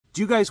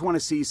Do you guys want to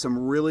see some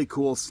really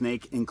cool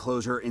snake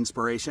enclosure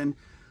inspiration?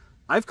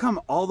 I've come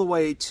all the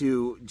way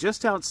to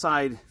just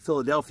outside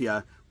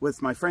Philadelphia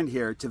with my friend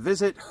here to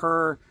visit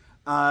her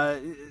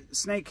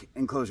snake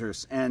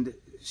enclosures. And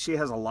she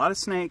has a lot of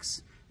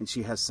snakes and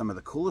she has some of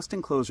the coolest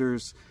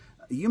enclosures.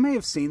 You may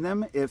have seen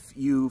them if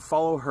you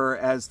follow her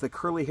as the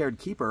curly-haired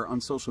keeper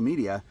on social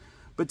media.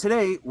 But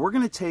today we're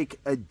going to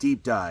take a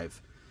deep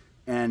dive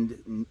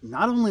and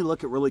not only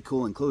look at really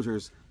cool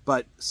enclosures,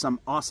 but some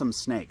awesome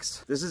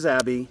snakes. This is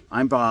Abby,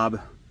 I'm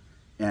Bob,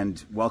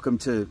 and welcome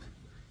to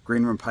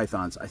Green Room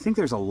Pythons. I think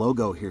there's a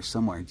logo here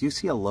somewhere. Do you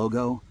see a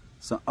logo?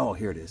 Oh,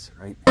 here it is,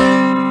 right?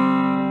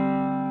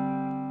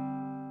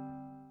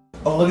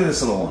 Oh, look at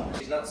this little one.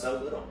 She's not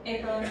so little.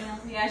 April O'Neil.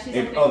 Yeah, she's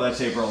Oh,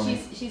 that's April O'Neil.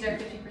 She's our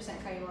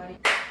 50% Coyote.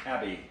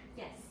 Abby.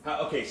 Yes.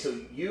 Okay, so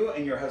you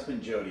and your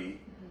husband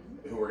Jody,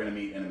 who we're going to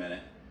meet in a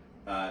minute,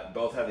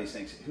 both have these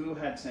snakes. Who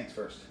had snakes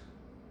first?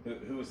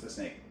 Who was the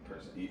snake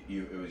person?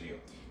 You. It was you.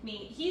 Me.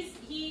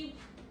 He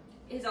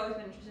has always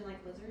been interested in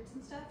like lizards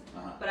and stuff,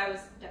 but I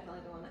was definitely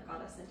the one that got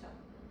us into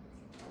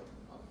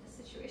all this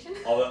situation.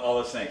 All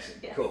the snakes.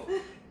 Yes. Cool.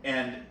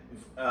 And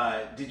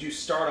did you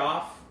start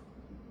off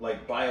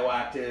like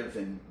bioactive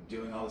and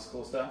doing all this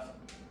cool stuff?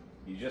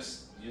 You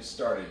just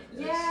started.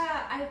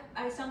 Yeah,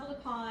 I stumbled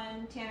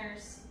upon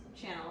Tanner's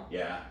channel.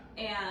 Yeah.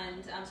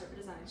 And Serpent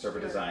Designs.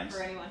 Serpent Designs.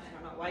 For anyone, I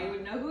don't know why you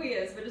would know who he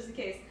is, but just in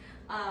case.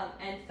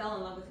 And fell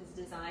in love with his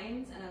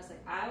designs, and I was like,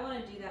 I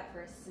want to do that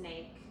for a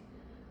snake.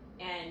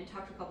 And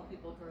talked to a couple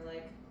people who were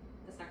like,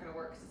 that's not going to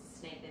work because it's a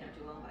snake, they don't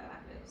do well in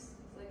bioactives.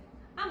 It's like,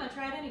 I'm going to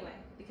try it anyway,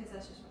 because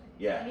that's just what I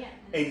do.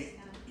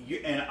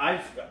 Yeah. And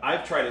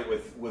I've tried it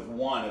with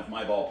one of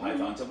my ball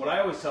pythons, and what I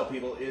always tell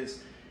people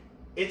is,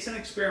 it's an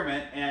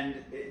experiment, and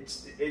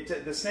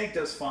the snake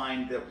does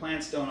fine. The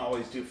plants don't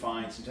always do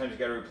fine. Sometimes you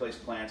got to replace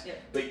plants,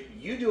 but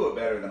you do it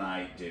better than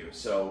I do.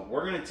 So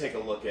we're going to take a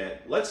look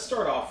at. Let's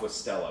start off with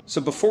Stella. So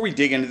before we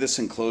dig into this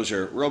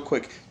enclosure, real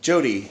quick,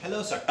 Jody.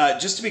 Hello, sir.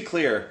 Just to be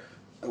clear,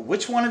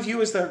 which one of you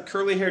is the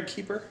curly-haired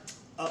keeper?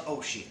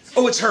 She is.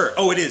 Oh, it's her.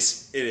 Oh, it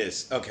is. It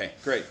is. Okay,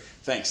 great.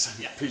 Thanks.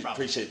 Yeah,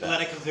 appreciate that.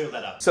 Glad I can clear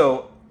that up.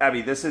 So,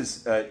 Abby, this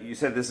is. You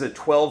said this is a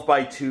 12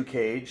 by 2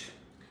 cage.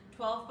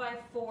 12 by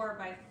 4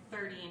 by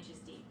 30 inches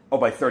deep. Oh,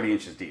 by 30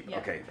 inches deep.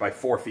 Yep. Okay, by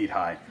 4 feet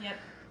high. Yep.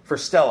 For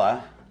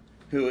Stella,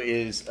 who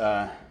is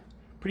a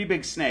pretty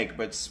big snake,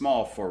 but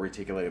small for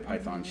reticulated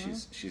python.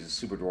 She's a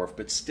super dwarf,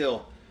 but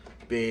still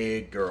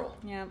big girl.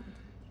 Yep.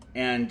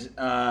 And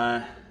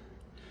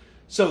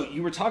so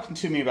you were talking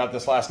to me about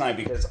this last night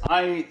because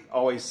I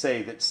always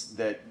say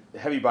that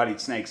heavy-bodied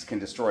snakes can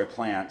destroy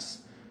plants.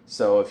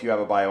 So if you have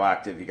a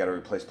bioactive, you got to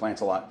replace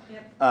plants a lot.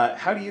 Yep.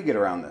 How do you get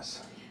around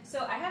this?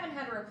 So I haven't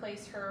had to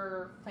replace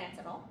her plants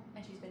at all,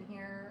 and she's been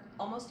here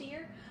almost a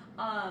year.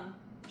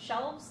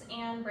 Shelves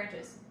and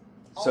branches.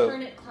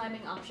 Alternate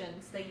climbing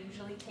options. They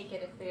usually take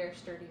it if they're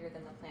sturdier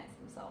than the plants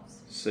themselves.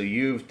 So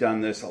you've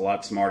done this a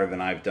lot smarter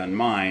than I've done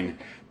mine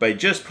by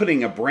just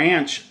putting a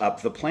branch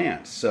up the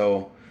plant.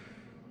 So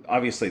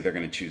obviously they're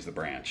going to choose the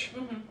branch.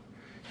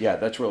 Yeah,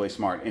 that's really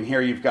smart. And here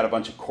you've got a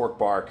bunch of cork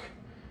bark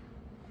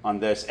on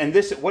this. And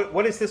this,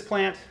 what is this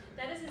plant?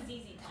 That is a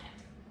ZZ plant.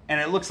 And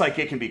it looks like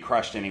it can be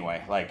crushed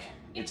anyway. Like,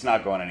 it's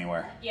not going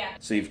anywhere. Yeah.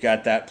 So you've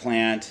got that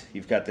plant.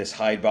 You've got this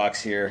hide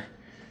box here.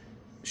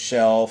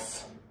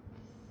 Shelf.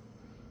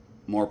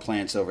 More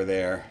plants over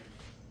there.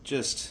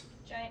 Just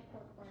Giant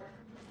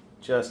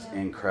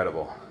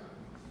incredible.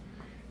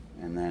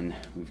 And then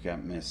we've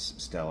got Miss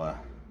Stella.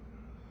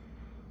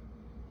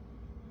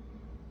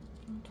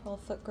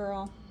 12-foot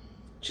girl.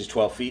 She's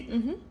 12 feet?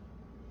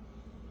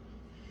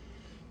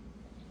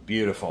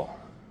 Beautiful.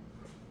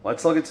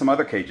 Let's look at some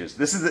other cages.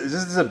 This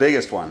is the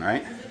biggest one,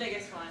 right? This is the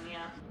biggest one,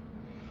 yeah.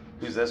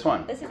 Who's this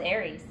one? This is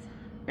Aries.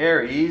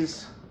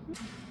 Aries.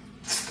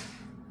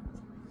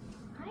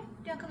 Hi, do you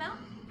want to come out?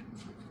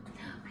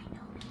 I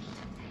know.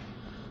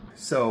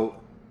 So,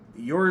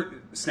 your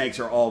snakes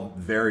are all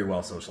very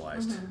well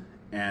socialized.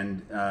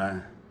 And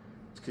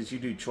it's because you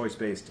do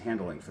choice-based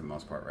handling for the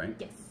most part, right?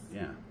 Yes.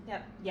 Yeah.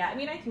 Yep. Yeah, I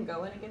mean, I can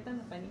go in and get them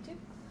if I need to.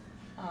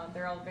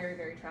 They're all very,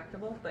 very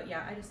tractable, but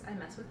yeah, I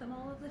mess with them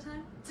all of the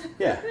time.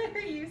 Yeah.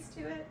 They're used to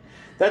it.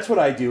 That's what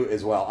I do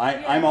as well.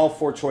 I'm all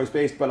for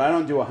choice-based, but I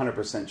don't do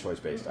 100%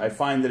 choice-based. I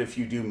find that if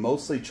you do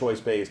mostly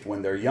choice-based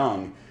when they're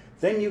young,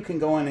 then you can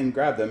go in and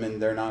grab them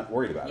and they're not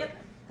worried about it. Yep,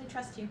 they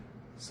trust you.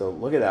 So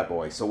look at that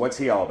boy. So what's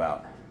he all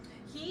about?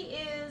 He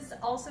is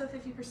also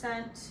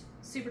 50%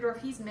 super dwarf.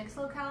 He's mixed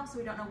locale, so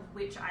we don't know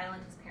which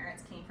island his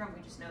parents came from.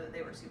 We just know that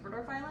they were super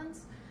dwarf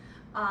islands.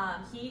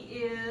 He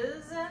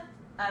is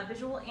a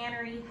visual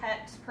anery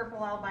het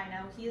purple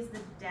albino. He is the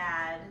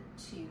dad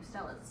to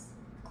Stella's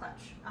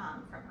clutch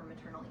from her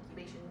maternal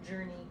incubation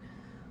journey.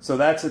 So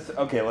that's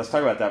okay. Let's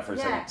talk about that for a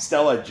second.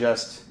 Stella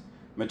just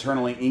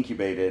maternally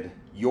incubated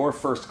your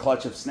first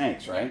clutch of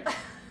snakes, right?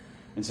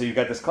 And so you've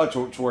got this clutch,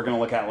 which we're going to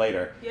look at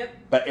later. Yep.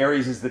 But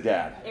Aries is the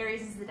dad.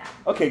 Aries is the dad.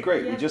 Okay,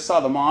 great. Yep. We just saw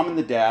the mom and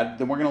the dad.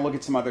 Then we're going to look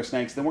at some other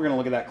snakes. Then we're going to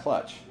look at that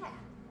clutch. Yeah.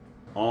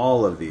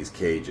 All of these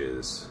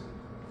cages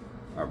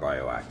are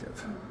bioactive.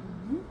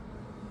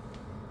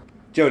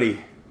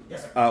 Jody,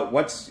 Yes, sir.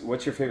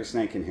 What's your favorite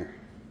snake in here?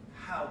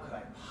 How could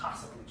I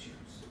possibly choose?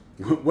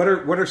 What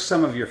are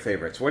some of your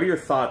favorites? What are your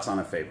thoughts on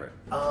a favorite?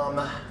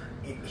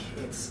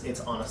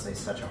 It's honestly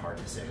such a hard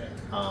decision.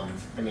 I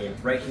mean,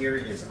 right here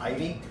is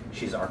Ivy.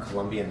 She's our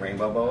Colombian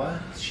rainbow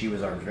boa. She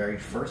was our very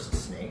first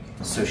snake,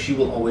 so she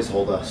will always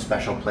hold a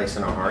special place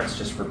in our hearts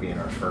just for being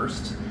our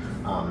first.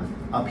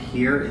 Up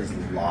here is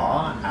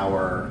Law,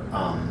 our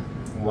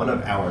one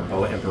of our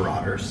boa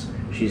imperators.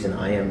 She's an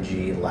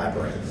IMG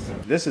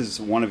labyrinth. This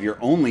is one of your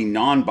only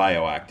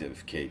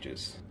non-bioactive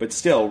cages, but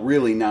still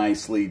really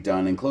nicely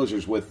done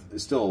enclosures with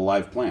still a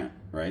live plant,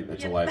 right?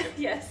 That's a live.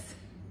 Yes.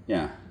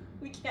 Yeah.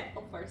 We can't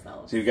help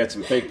ourselves. So you've got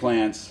some fake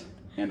plants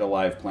and a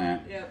live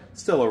plant. Yep.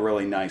 Still a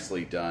really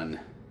nicely done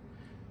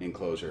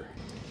enclosure.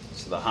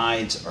 So the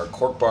hides are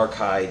cork bark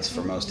hides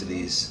for most of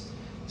these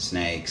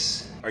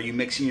snakes. Are you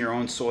mixing your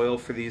own soil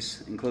for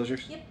these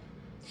enclosures? Yep.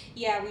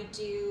 Yeah, we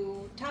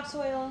do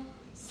topsoil,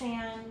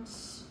 sand,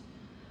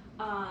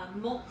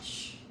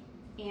 mulch,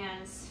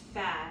 and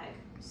sphagnum.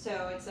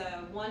 So it's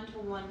a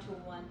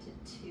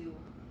 1:1:1:2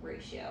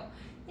 ratio.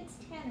 It's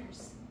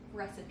Tanner's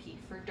recipe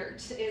for dirt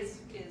is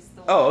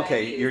the one. Oh, that I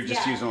okay. use. You're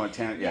just using what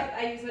Tanner. Yeah. Yep,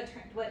 I use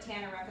what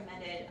Tanner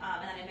recommended,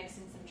 and then I mix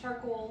in some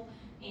charcoal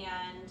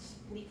and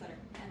leaf litter,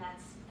 and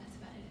that's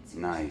about it. It's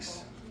super Nice.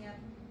 simple. Yep.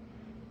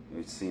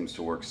 It seems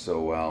to work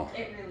so well.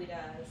 It really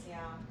does. Yeah.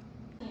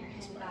 Here,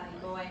 head body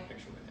boy.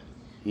 Picture with him.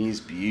 He's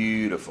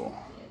beautiful.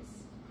 He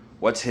is.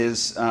 What's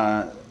his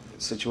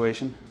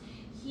situation?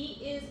 He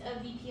is a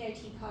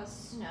VPIT cause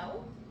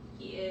snow.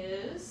 He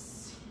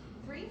is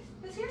 3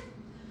 this year.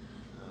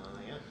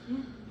 Yeah.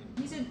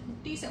 He's a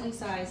decently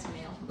sized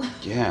male.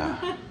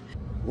 Yeah.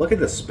 Look at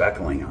the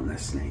speckling on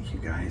this snake, you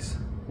guys.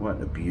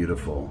 What a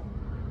beautiful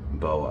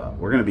boa.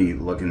 We're going to be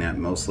looking at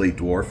mostly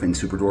dwarf and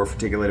super dwarf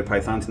reticulated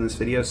pythons in this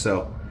video,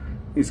 so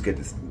it's good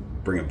to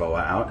bring a boa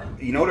out.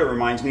 You know what it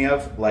reminds me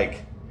of?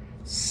 Like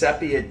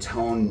sepia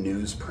tone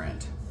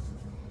newsprint.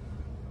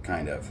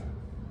 Kind of.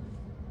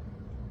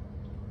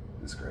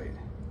 That's great.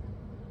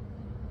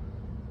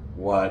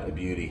 What a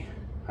beauty.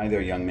 Hi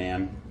there, young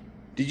man.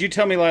 Did you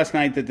tell me last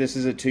night that this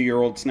is a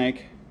 2-year-old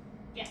snake?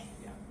 Yes.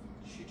 Yeah.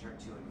 She turned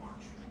 2 in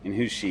March. And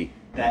who's she?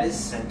 That is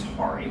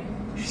Centauri.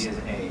 She is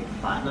a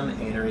platinum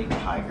anery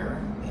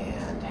tiger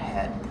and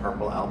head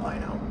purple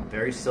albino.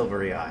 Very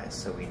silvery eyes,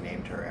 so we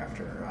named her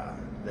after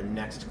the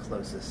next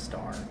closest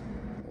star.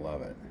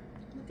 Love it.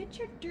 Look at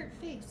your dirt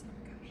face. Oh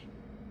my gosh.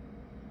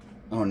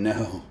 Oh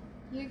no.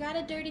 You got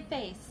a dirty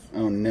face.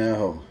 Oh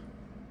no.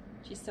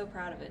 She's so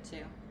proud of it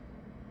too.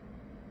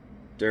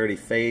 Dirty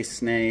face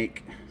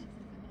snake.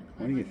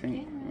 What do you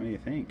think? What do you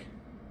think?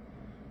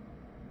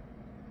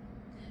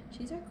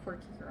 She's our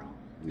quirky girl.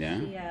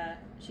 Yeah?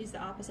 She's the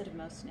opposite of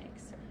most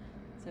snakes.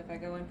 So if I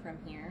go in from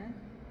here,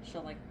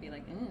 she'll like be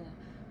like, "Ew."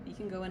 You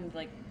can go in and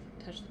like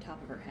touch the top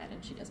of her head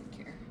and she doesn't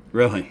care.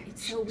 Really?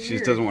 It's so She just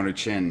weird. doesn't want her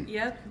chin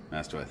Yep.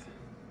 messed with.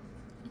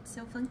 It's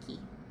so funky.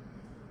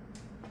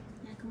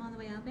 Yeah, come all the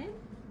way out, babe.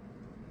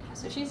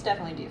 So she's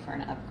definitely due for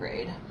an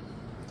upgrade.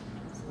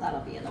 So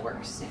that'll be in the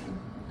works soon.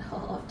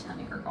 Oh,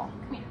 tummy gurgle.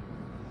 Come here.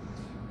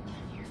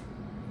 Come here.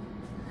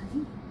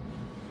 Honey.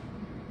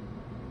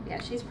 Yeah,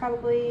 she's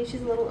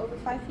a little over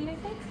 5 feet, I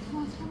think.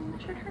 Last time I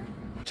measured her.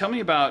 Tell me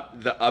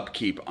about the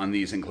upkeep on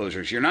these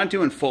enclosures. You're not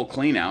doing full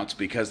clean outs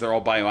because they're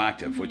all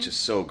bioactive, which is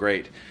so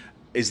great.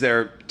 Is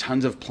there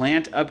tons of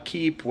plant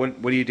upkeep?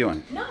 What are you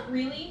doing? Not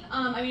really.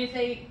 I mean, if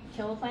they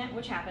kill a plant,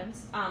 which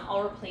happens,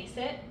 I'll replace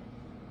it.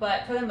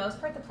 But for the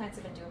most part, the plants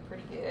have been doing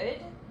pretty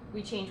good.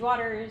 We change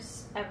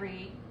waters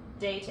every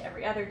day to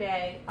every other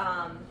day.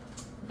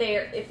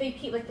 If they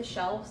pee, like the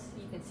shelves,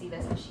 you can see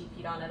this, she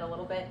peed on it a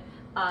little bit.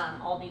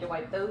 I'll need to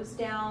wipe those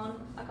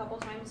down a couple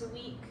times a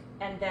week.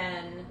 And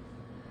then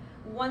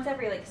once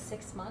every like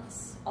 6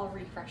 months, I'll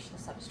refresh the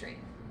substrate.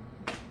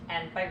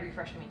 And by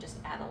refresh, I mean just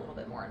add a little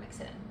bit more and mix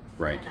it in.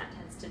 Right. And that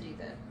tends to do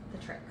the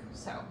trick,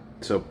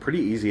 So pretty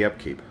easy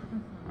upkeep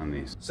on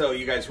these. So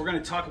you guys, we're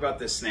going to talk about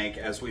this snake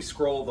as we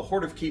scroll the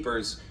horde of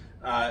keepers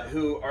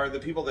who are the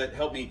people that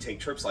help me take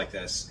trips like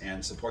this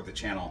and support the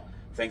channel.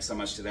 Thanks so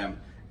much to them.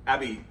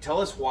 Abby, tell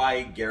us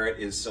why Garrett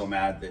is so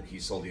mad that he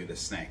sold you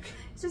this snake.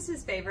 It's just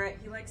his favorite.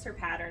 He likes her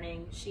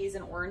patterning. She's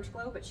an orange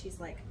glow, but she's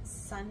like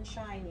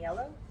sunshine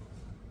yellow.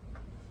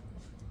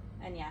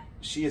 And yeah.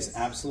 She is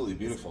absolutely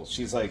beautiful.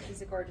 She's like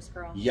She's a gorgeous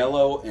girl.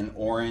 yellow and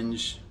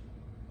orange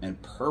and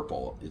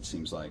purple, it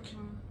seems like.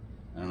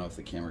 I don't know if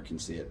the camera can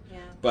see it. Yeah.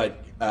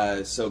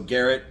 But so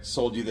Garrett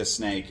sold you this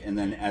snake, and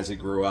then as it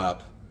grew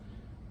up,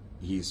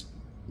 he's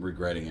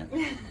regretting it.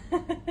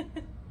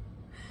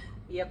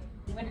 Yep.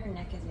 Even her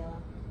neck is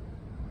yellow.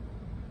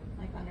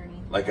 Like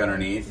underneath. Like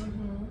underneath?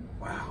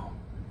 Mm-hmm. Wow.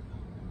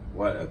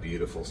 What a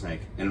beautiful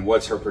snake. And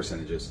what's her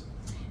percentages?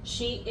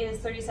 She is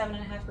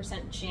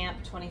 37.5% Jamp,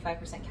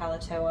 25%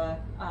 Kalatoa,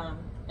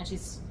 and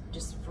she's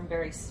just from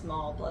very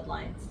small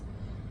bloodlines.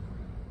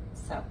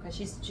 So, because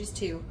she's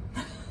 2.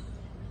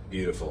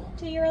 Beautiful.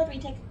 2-year-old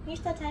retic. You're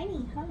so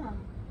tiny, huh?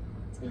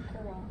 Sweet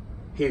girl.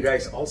 Hey, you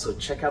guys, also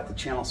check out the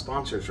channel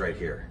sponsors right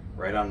here,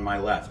 right on my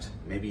left.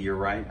 Maybe you're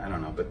right, I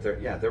don't know, but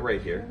they're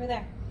right here. Over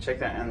there. check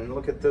that, and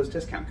look at those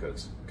discount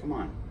codes. Come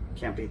on,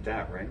 can't beat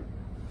that, right?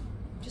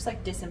 Just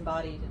like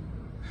disembodied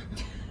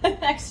and an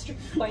extra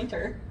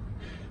pointer.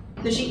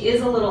 So she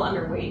is a little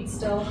underweight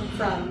still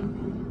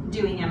from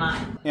doing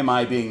MI.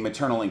 MI being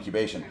maternal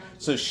incubation.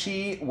 So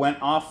she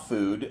went off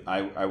food,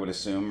 I would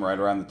assume, right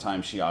around the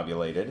time she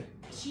ovulated.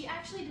 She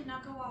actually did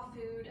not go off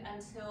food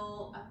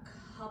until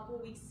a couple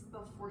weeks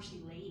before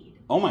she laid.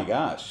 Oh my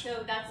gosh.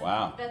 So that's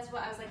wow. That's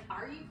what I was like,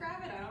 are you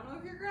gravid? I don't know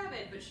if you're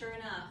gravid, but sure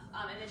enough.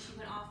 And then she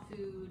went off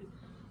food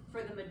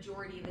for the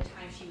majority of the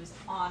time she was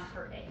on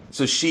her egg.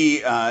 So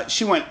she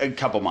went a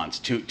couple months,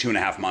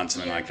 2.5 months,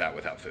 something like that,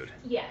 without food.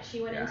 Yeah,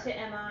 she went into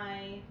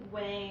MI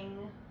weighing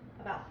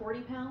about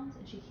 40 pounds,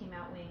 and she came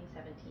out weighing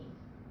 17.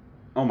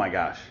 Oh my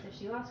gosh. So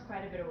she lost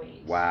quite a bit of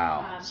weight.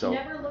 Wow. She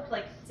never looked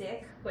like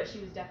sick, but she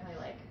was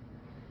definitely like,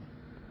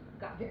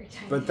 got very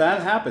tiny. But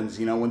that happens,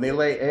 you know, when they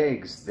lay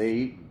eggs,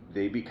 they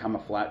become a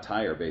flat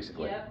tire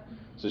basically. Yep.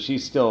 So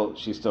she's still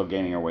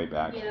gaining her weight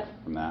back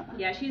from that.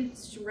 Yeah,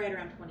 she's right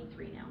around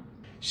 23 now.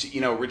 She,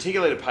 you know,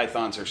 reticulated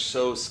pythons are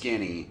so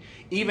skinny.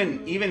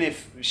 Even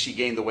if she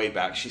gained the weight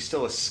back, she's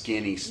still a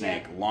skinny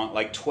snake. Yeah. Long,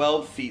 like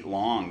 12 feet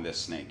long. This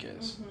snake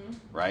is,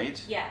 right?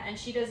 Yeah, and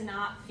she does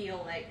not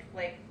feel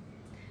like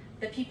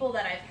the people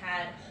that I've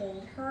had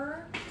hold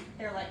her.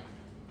 They're like,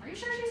 "Are you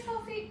sure she's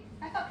 12 feet?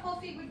 I thought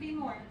 12 feet would be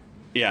more."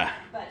 Yeah.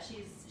 But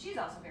she's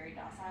also very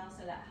docile,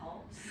 so that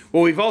helps.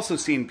 Well, we've also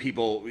seen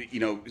people, you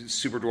know,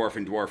 super dwarf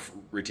and dwarf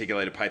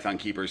reticulated python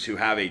keepers who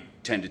have a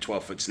 10 to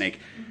 12 foot snake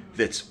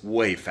that's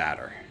way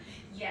fatter.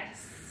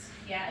 Yes.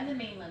 Yeah, and the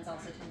mainlands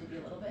also tend to be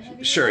a little bit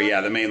heavier. Sure, yeah,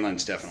 the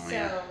mainlands definitely.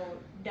 So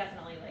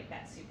definitely like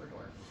that super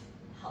dwarf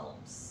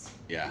helps.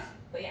 Yeah.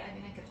 But yeah, I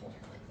mean, I could hold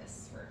her like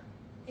this for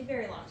a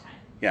very long time.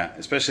 Yeah,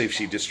 especially if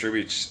she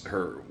distributes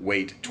her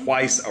weight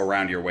twice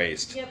around your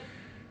waist. Yep.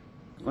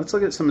 Let's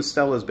look at some of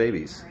Stella's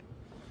babies.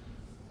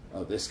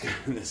 Oh, this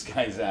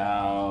guy's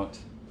out.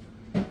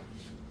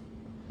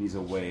 He's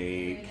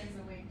awake. Reagan's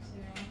awake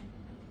too.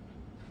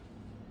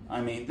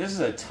 I mean, this is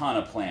a ton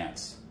of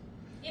plants.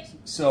 Yep.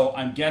 So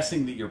I'm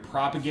guessing that you're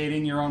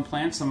propagating your own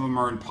plants. Some of them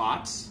are in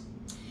pots.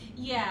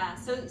 Yeah,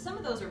 so some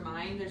of those are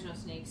mine. There's no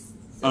snakes.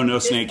 So Oh, no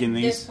snake in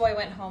these? This boy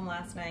went home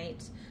last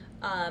night,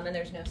 and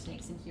there's no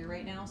snakes in here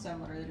right now, so I'm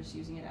literally just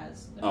using it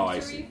as a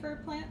nursery for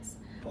plants.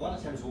 A lot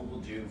of times what we'll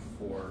do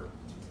for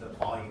the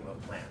volume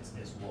of plants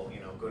is we'll, you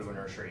know, go to a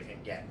nursery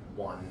and get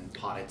one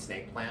potted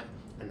snake plant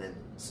and then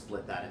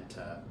split that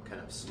into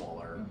kind of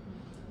smaller,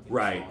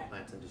 Right. small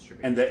plants and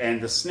distribute.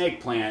 And the snake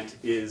plant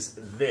is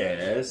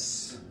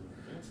this.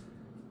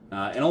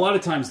 And a lot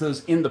of times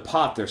those in the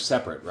pot, they're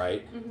separate,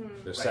 right?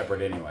 They're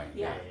separate anyway.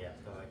 Yeah.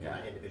 So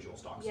like individual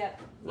stalks. Yep.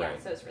 Right. Yeah,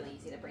 so it's really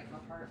easy to break them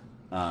apart.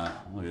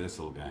 Look at this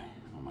little guy.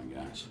 Oh my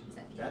gosh.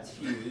 That's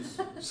Hughes.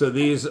 So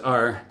these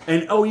are,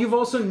 and oh, you've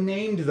also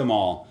named them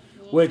all,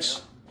 which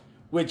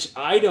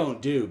I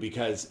don't do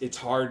because it's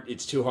hard.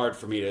 It's too hard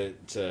for me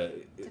to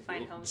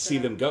find homes see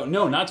for them go.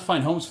 No, not to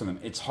find homes for them.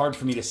 It's hard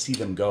for me to see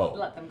them go.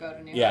 Let them go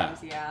to new Yeah,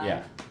 homes,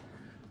 yeah.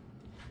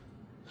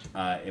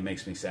 It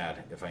makes me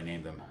sad if I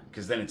name them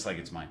because then it's like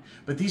it's mine.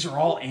 But these are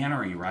all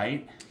anery,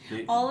 right?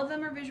 All of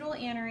them are visual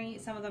anery.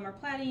 Some of them are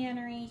platy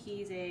anery.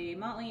 He's a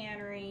motley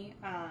anery.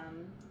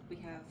 We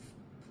have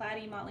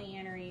platy motley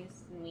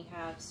aneries, and we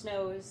have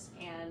snows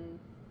and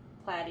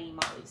platy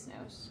motley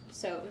snows.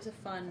 So it was a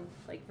fun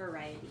like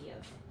variety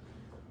of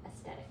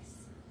aesthetics.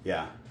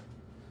 Yeah.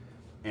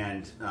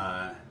 And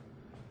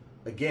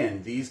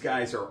again, these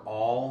guys are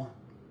all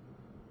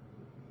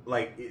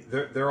like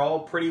they're all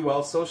pretty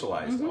well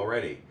socialized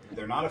already.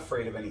 They're not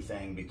afraid of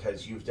anything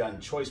because you've done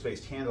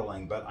choice-based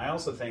handling, but I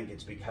also think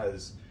it's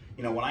because,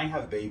 you know, when I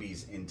have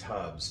babies in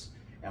tubs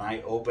and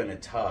I open a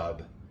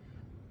tub,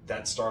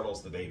 that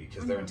startles the baby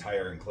because their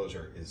entire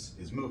enclosure is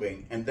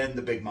moving, and then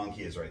the big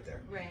monkey is right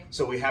there. Right.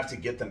 So we have to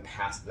get them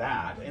past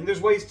that, and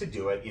there's ways to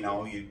do it. You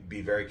know, you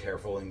be very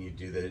careful and you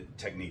do the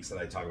techniques that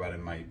I talk about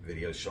in my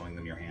videos, showing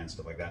them your hands,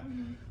 stuff like that.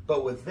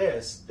 But with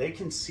this, they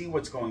can see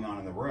what's going on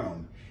in the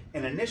room,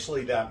 and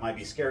initially that might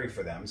be scary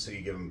for them, so you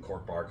give them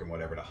cork bark and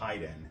whatever to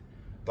hide in.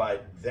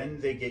 But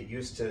then they get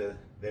used to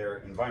their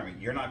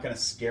environment. You're not going to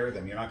scare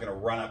them. You're not going to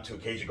run up to a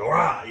cage and go,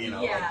 rah, you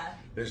know. Yeah. Like,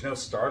 there's no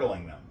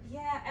startling them.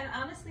 Yeah, and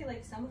honestly,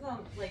 like some of them,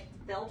 like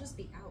they'll just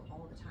be out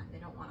all the time. They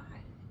don't want to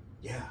hide.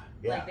 Yeah,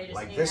 yeah. Like, they just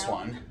Like hang this out.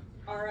 one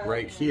Aura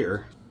right and-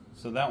 here.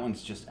 So that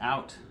one's just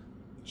out.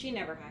 She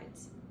never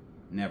hides.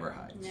 Never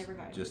hides. Never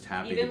hides. Just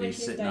happy Even to when be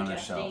she's sitting on a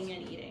digesting shelf.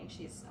 and eating,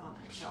 she's on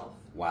that shelf.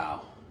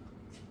 Wow.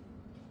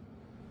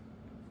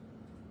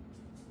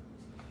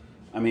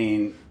 I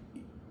mean,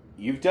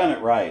 you've done it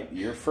right.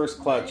 Your first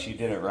clutch, you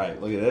did it right.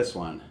 Look at this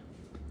one.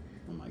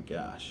 Oh my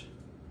gosh.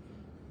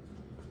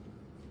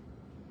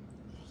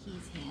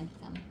 He's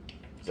handsome.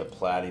 It's a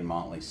platy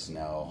Motley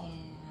Snow. Yeah,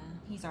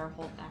 he's our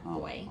holdback Oh,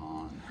 boy.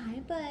 on. Hi,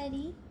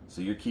 buddy.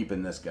 So you're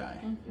keeping this guy.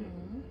 Hi,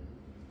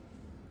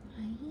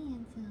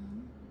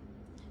 handsome.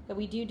 But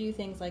we do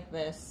things like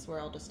this where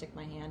I'll just stick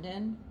my hand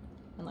in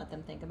and let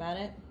them think about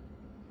it.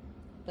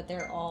 But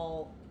they're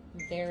all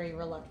very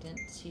reluctant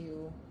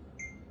to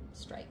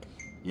strike.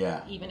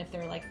 Yeah. Even if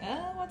they're like,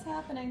 oh, what's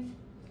happening?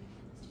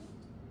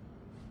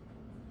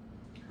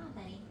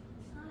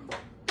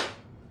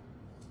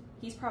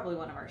 He's probably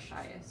one of our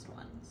shyest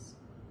ones,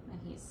 and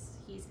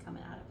he's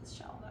coming out of his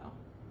shell though.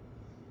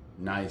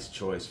 Nice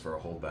choice for a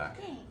holdback.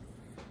 Thanks.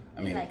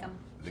 I mean, like him.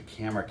 the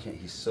camera can't.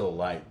 He's so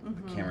light.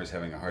 The camera's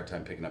having a hard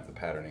time picking up the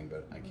patterning,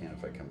 but I can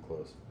if I come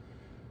close.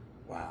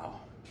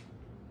 Wow.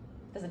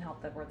 Doesn't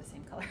help that we're the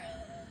same color.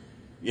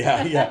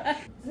 Yeah, yeah.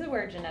 This is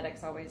where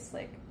genetics always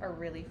like are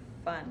really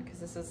fun because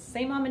this is the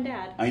same mom and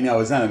dad. I know,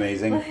 isn't that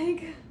amazing?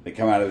 Like, They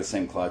come out of the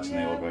same clutch and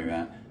they Yeah. look like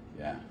that.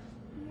 Yeah.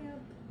 yep.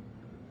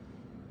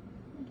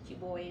 Look at you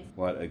boys.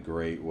 What a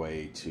great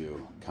way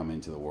to come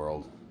into the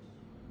world.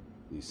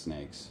 These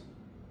snakes.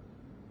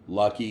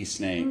 Lucky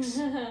snakes.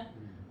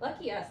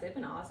 Lucky us, they've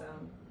been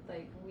awesome.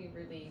 Like we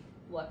really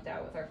lucked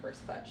out with our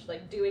first clutch.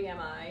 Like doing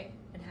MI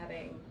and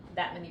having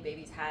that many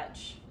babies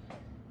hatch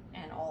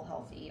and all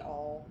healthy,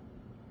 all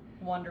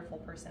wonderful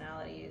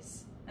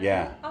personalities. And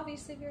Yeah.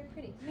 obviously very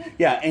pretty.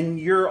 Yeah, and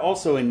you're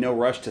also in no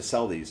rush to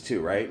sell these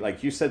too, right?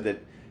 Like you said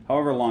that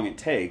however long it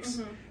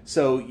takes,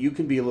 so you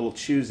can be a little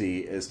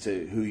choosy as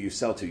to who you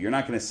sell to. You're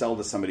not going to sell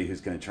to somebody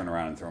who's going to turn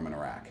around and throw them in a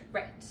rack.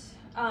 Right.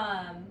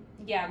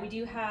 Yeah, we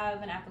do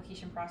have an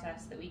application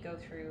process that we go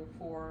through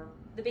for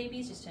the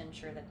babies just to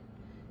ensure that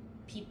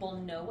people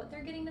know what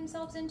they're getting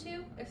themselves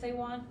into if they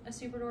want a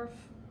super dwarf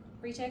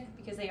retic,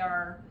 because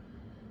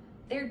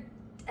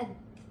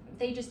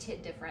they just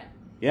hit different.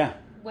 Yeah.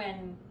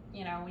 When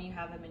you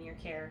have them in your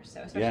care,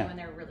 so especially when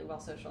they're really well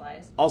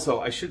socialized.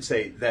 Also, I should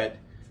say that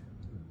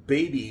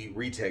baby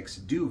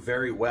retics do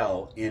very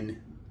well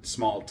in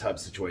small tub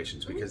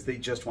situations because they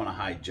just want to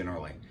hide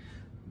generally.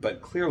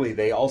 But clearly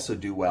they also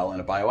do well in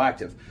a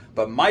bioactive.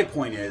 But my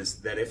point is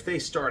that if they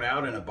start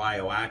out in a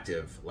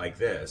bioactive like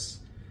this,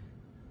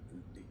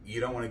 you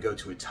don't want to go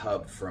to a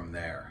tub from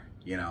there.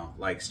 You know,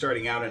 like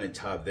starting out in a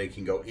tub, they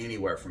can go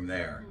anywhere from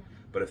there.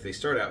 But if they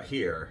start out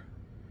here,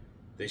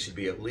 they should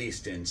be at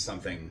least in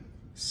something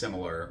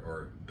similar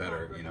or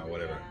better, you know,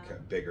 whatever,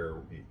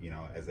 bigger, you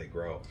know, as they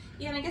grow.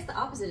 Yeah, and I guess the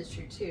opposite is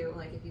true too.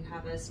 Like if you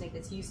have a snake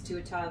that's used to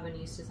a tub and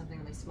used to something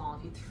really small,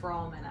 if you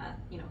throw them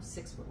in a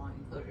 6-foot-long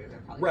enclosure, they're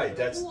probably Right. like,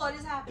 That's what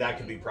is happening? That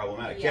could be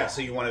problematic. Yeah.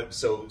 So you want to.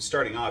 So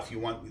starting off, you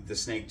want the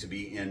snake to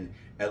be in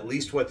at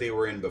least what they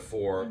were in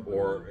before,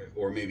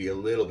 or maybe a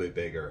little bit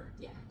bigger.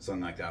 Yeah.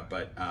 Something like that.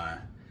 But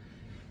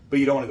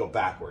you don't want to go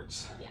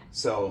backwards. Yeah.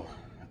 So,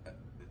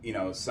 you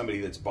know, somebody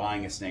that's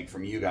buying a snake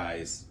from you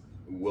guys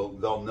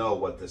they'll know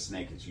what the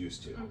snake is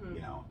used to,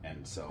 you know,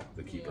 and so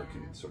the keeper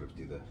can sort of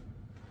do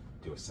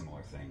a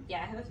similar thing.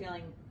 Yeah, I have a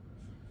feeling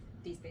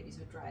these babies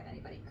would drive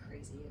anybody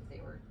crazy if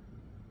they were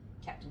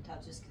kept in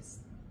tubs, just because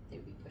they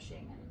would be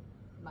pushing and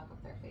muck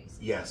up their face.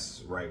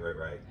 Yes, right.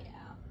 Yeah.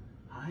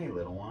 Hi,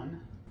 little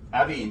one.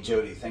 Abby and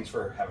Jody, thanks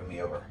for having me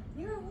over.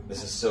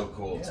 This is so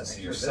cool to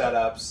see your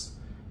setups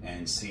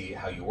and see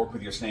how you work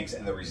with your snakes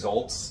and the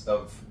results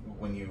of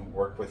when you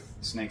work with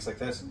snakes like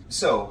this.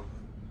 So,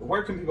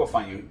 where can people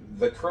find you?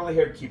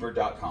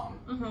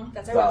 TheCurlyHairedKeeper.com.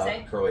 That's our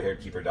website.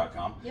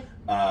 TheCurlyHairedKeeper.com. Yep.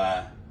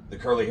 The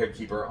Curly Haired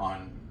Keeper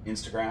on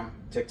Instagram,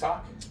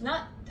 TikTok.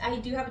 I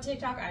do have a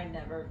TikTok. I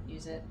never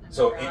use it. I'm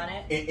So never on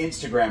it.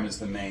 Instagram is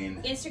the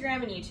main.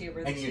 Instagram and YouTube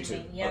are the two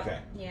YouTube. main. Yep. Okay.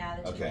 Yeah,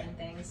 the two main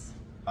things.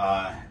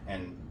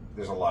 And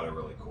there's a lot of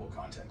really cool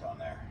content on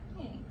there.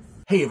 Thanks.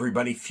 Hey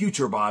everybody,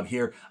 Future Bob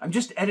here. I'm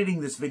just editing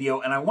this video,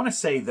 and I want to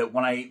say that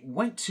when I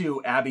went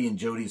to Abby and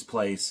Jody's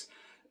place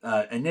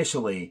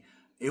initially,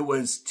 it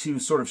was to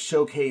sort of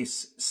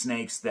showcase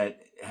snakes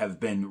that have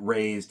been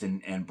raised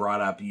and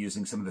brought up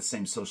using some of the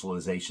same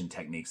socialization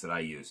techniques that I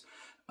use,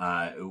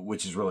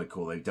 which is really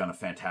cool. They've done a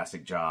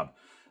fantastic job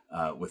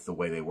with the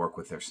way they work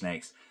with their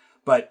snakes.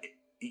 But,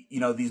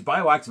 you know, these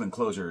bioactive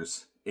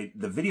enclosures,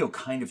 the video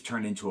kind of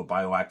turned into a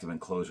bioactive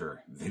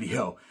enclosure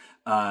video,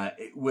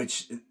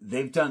 which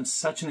they've done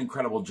such an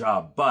incredible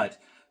job. But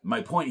my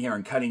point here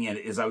in cutting it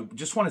is I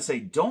just want to say,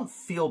 don't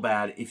feel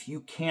bad if you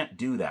can't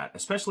do that,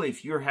 especially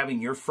if you're having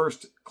your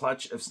first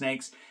clutch of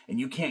snakes and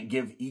you can't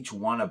give each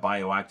one a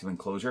bioactive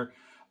enclosure.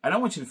 I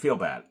don't want you to feel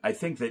bad. I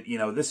think that, you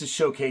know, this is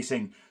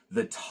showcasing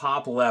the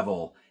top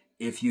level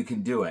if you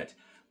can do it.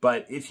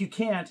 But if you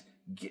can't,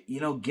 you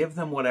know, give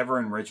them whatever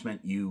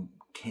enrichment you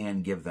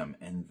can give them,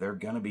 and they're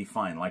going to be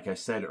fine. Like I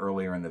said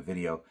earlier in the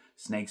video,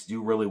 snakes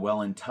do really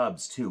well in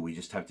tubs too. We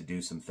just have to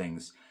do some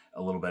things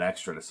a little bit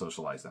extra to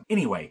socialize them.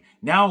 Anyway,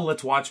 now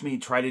let's watch me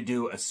try to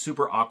do a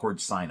super awkward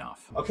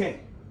sign-off. Okay,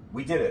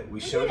 we did it. We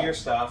showed your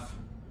stuff.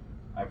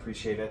 I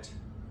appreciate it.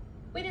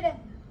 We did it.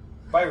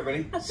 Bye,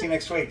 everybody. See you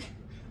next week.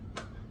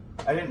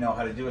 I didn't know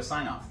how to do a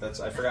sign-off.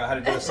 I forgot how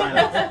to do a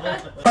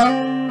sign-off.